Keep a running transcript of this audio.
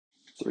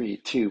Three,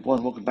 two,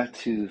 one. Welcome back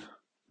to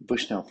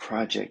Bushnell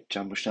Project.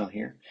 John Bushnell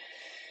here,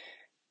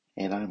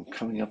 and I'm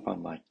coming up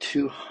on my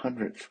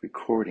 200th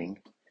recording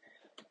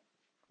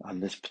on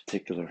this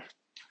particular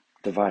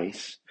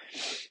device.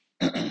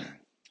 I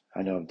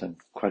know I've done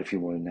quite a few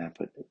more than that,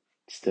 but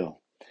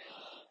still.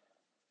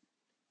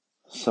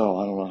 So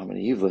I don't know how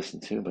many you've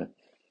listened to, but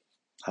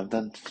I've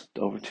done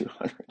over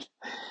 200.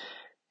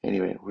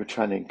 Anyway, we're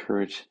trying to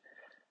encourage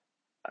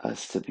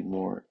us to be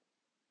more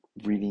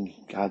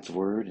reading God's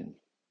Word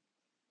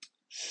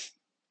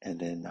and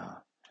then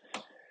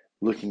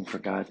looking for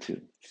God to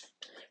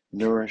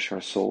nourish our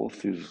soul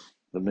through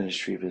the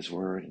ministry of His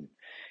Word and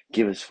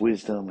give us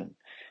wisdom and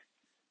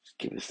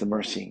give us the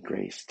mercy and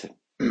grace to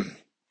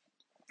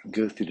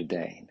go through the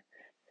day.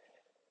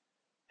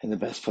 And the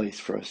best place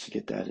for us to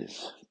get that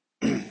is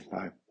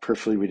by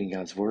prayerfully reading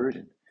God's Word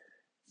and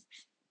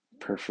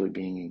prayerfully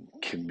being in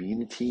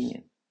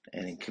community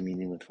and in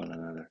communion with one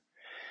another.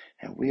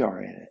 And we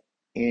are in an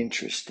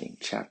interesting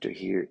chapter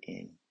here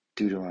in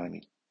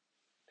Deuteronomy.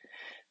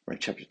 We're in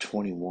chapter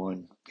 21.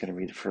 I'm going to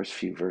read the first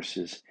few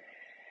verses.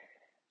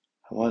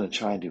 I wanted to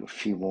try and do a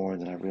few more,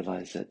 and then I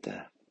realized that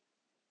the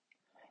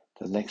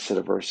next set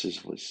of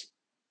verses was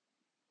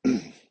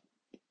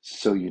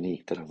so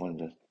unique that I wanted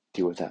to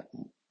deal with that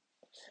in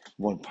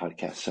one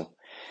podcast. So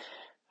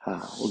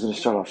we're going to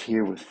start off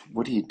here with,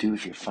 what do you do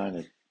if you find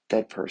a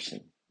dead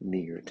person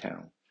near your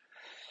town?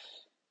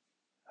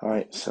 All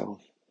right, so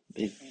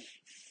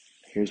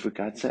here's what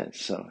God says.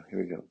 So here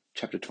we go.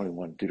 Chapter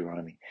 21,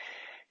 Deuteronomy.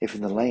 If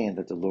in the land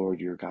that the Lord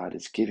your God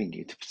is giving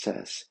you to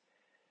possess,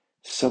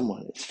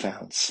 someone is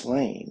found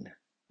slain,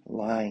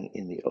 lying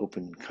in the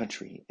open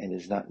country, and it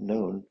is not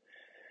known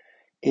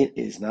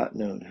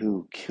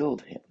who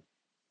killed him,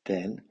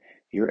 then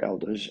your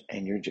elders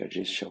and your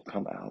judges shall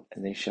come out,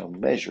 and they shall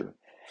measure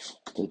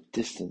the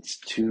distance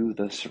to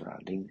the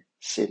surrounding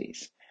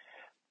cities.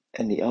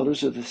 And the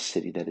elders of the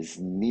city that is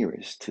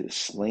nearest to the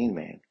slain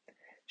man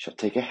shall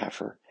take a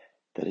heifer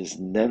that has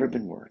never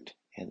been worked,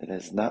 and that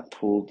has not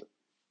pulled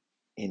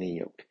in a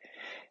yoke.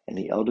 And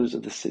the elders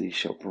of the city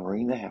shall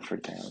bring the heifer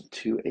down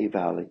to a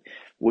valley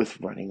with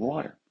running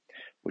water,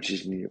 which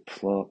is neither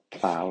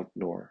plowed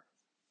nor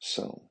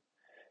sown,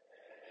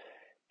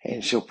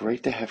 and shall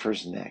break the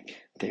heifer's neck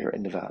there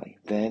in the valley.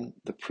 Then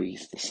the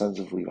priests, the sons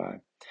of Levi,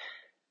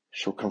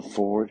 shall come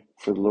forward,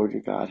 for the Lord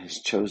your God has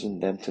chosen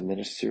them to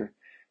minister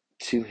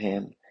to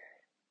him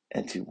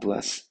and to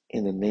bless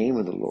in the name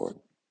of the Lord.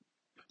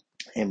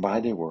 And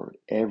by their word,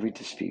 every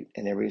dispute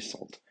and every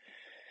assault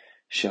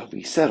shall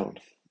be settled.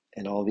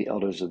 And all the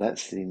elders of that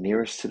city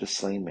nearest to the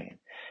slain man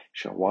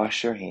shall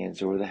wash their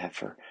hands over the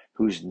heifer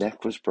whose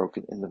neck was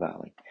broken in the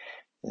valley.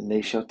 And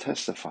they shall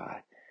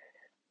testify,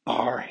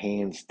 our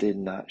hands did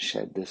not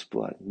shed this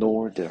blood,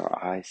 nor did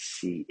our eyes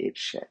see it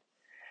shed.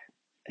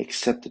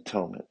 Accept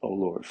atonement, O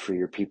Lord, for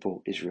your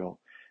people Israel,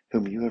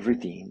 whom you have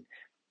redeemed,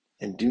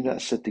 and do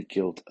not set the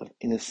guilt of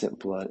innocent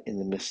blood in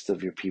the midst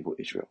of your people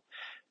Israel,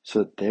 so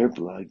that their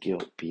blood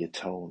guilt be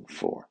atoned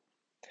for.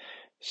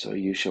 So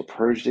you shall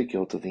purge the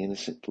guilt of the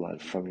innocent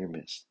blood from your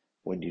midst,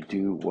 when you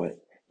do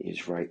what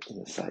is right in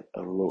the sight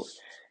of the Lord.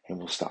 And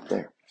we'll stop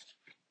there.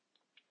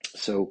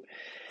 So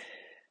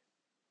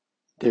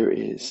there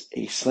is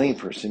a slain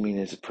person,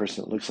 meaning it's a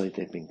person that looks like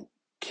they've been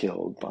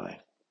killed by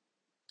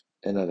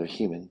another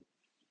human.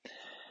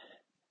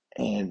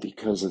 And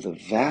because of the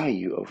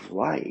value of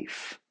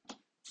life,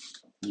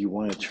 you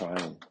want to try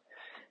and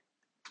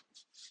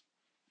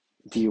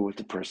deal with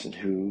the person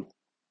who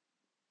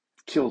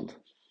killed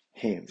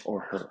him or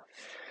her.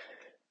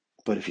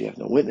 But if you have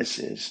no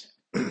witnesses,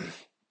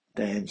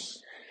 then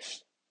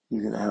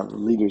you're going to have the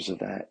leaders of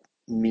that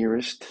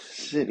nearest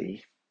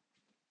city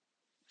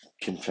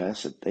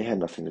confess that they had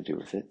nothing to do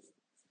with it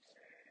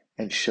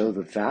and show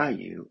the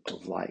value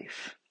of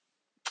life.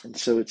 And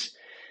so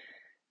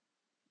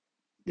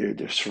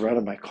they're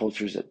surrounded by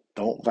cultures that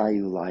don't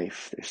value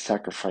life. They're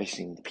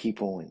sacrificing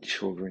people and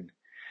children.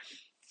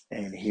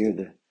 And here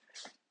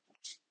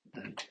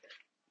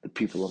the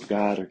people of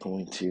God are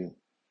going to,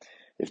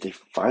 if they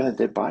find a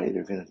dead body,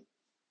 they're going to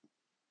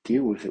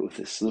deal with it with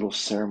this little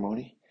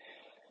ceremony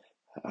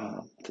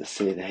to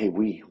say that, hey,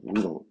 we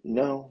don't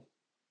know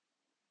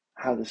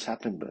how this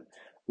happened, but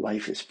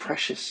life is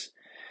precious.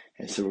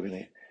 And so we're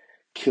going to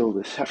kill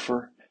this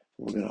heifer.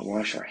 We're going to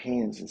wash our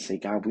hands and say,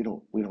 God, we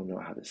don't know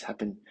how this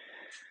happened.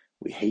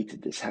 We hate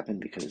that this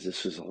happened because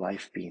this was a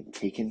life being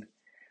taken.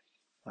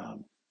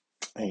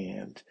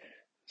 And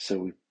so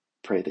we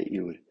pray that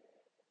you would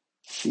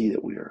see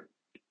that we are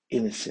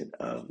innocent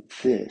of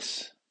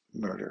this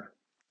murder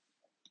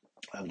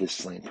of this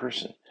slain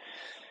person.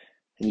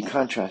 And you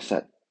contrast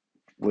that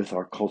with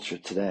our culture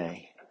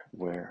today,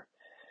 where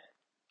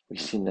we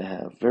seem to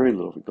have very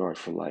little regard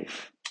for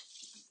life.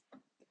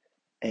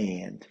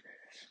 And,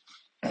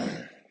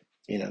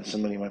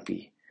 somebody might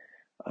be,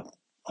 a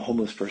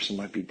homeless person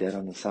might be dead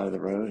on the side of the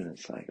road, and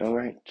it's like, all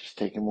right, just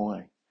take him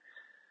away.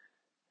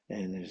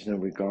 And there's no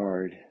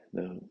regard.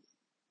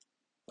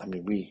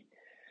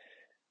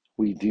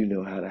 We do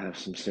know how to have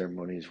some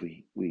ceremonies.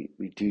 We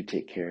do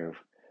take care of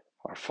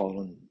our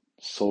fallen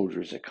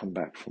soldiers that come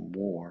back from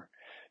war,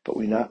 but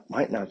we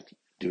might not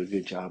do a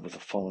good job with a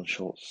fallen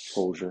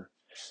soldier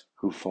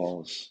who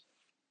falls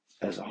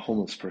as a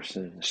homeless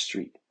person in the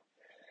street.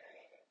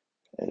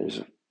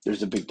 And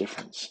there's a big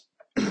difference.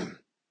 And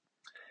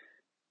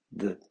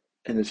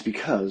it's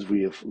because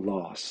we have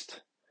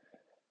lost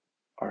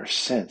our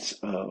sense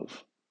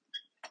of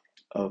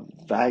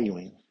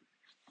valuing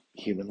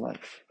human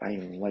life,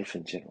 valuing life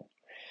in general.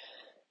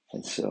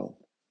 And so,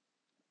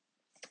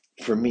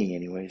 for me,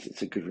 anyways,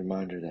 it's a good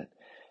reminder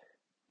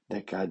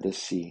that God does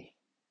see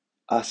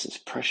us as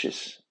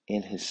precious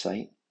in His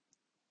sight,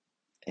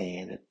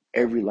 and that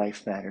every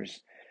life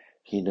matters.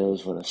 He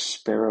knows when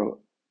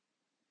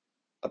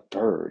a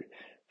bird,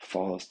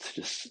 falls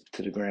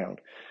to the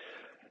ground.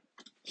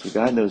 So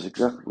God knows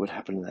exactly what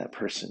happened to that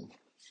person,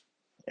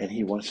 and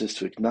He wants us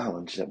to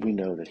acknowledge that we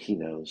know that He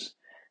knows.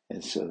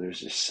 And so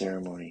there's this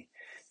ceremony,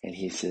 and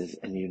He says,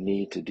 and you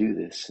need to do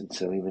this. And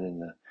so even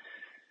in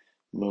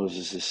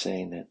Moses is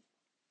saying that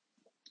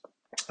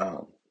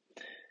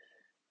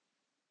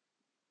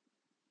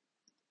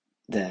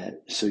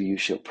that so you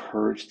shall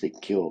purge the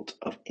guilt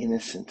of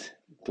innocent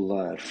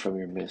blood from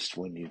your midst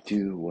when you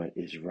do what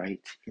is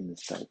right in the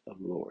sight of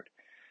the Lord.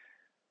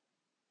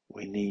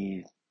 We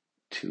need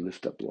to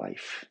lift up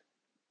life.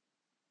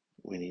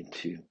 We need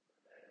to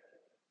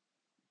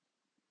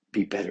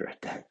be better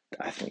at that,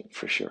 I think,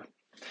 for sure.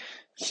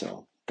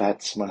 So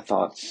that's my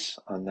thoughts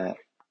on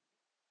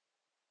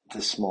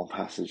this small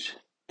passage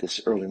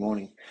this early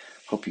morning.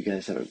 Hope you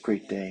guys have a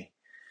great day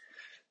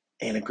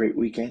and a great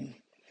weekend.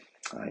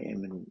 I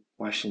am in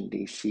Washington,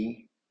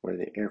 D.C., where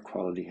the air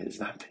quality has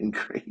not been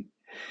great,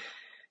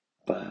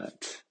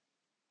 but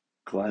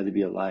glad to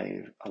be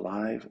alive,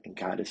 and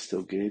God is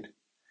still good.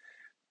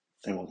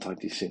 And we'll talk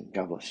to you soon.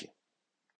 God bless you.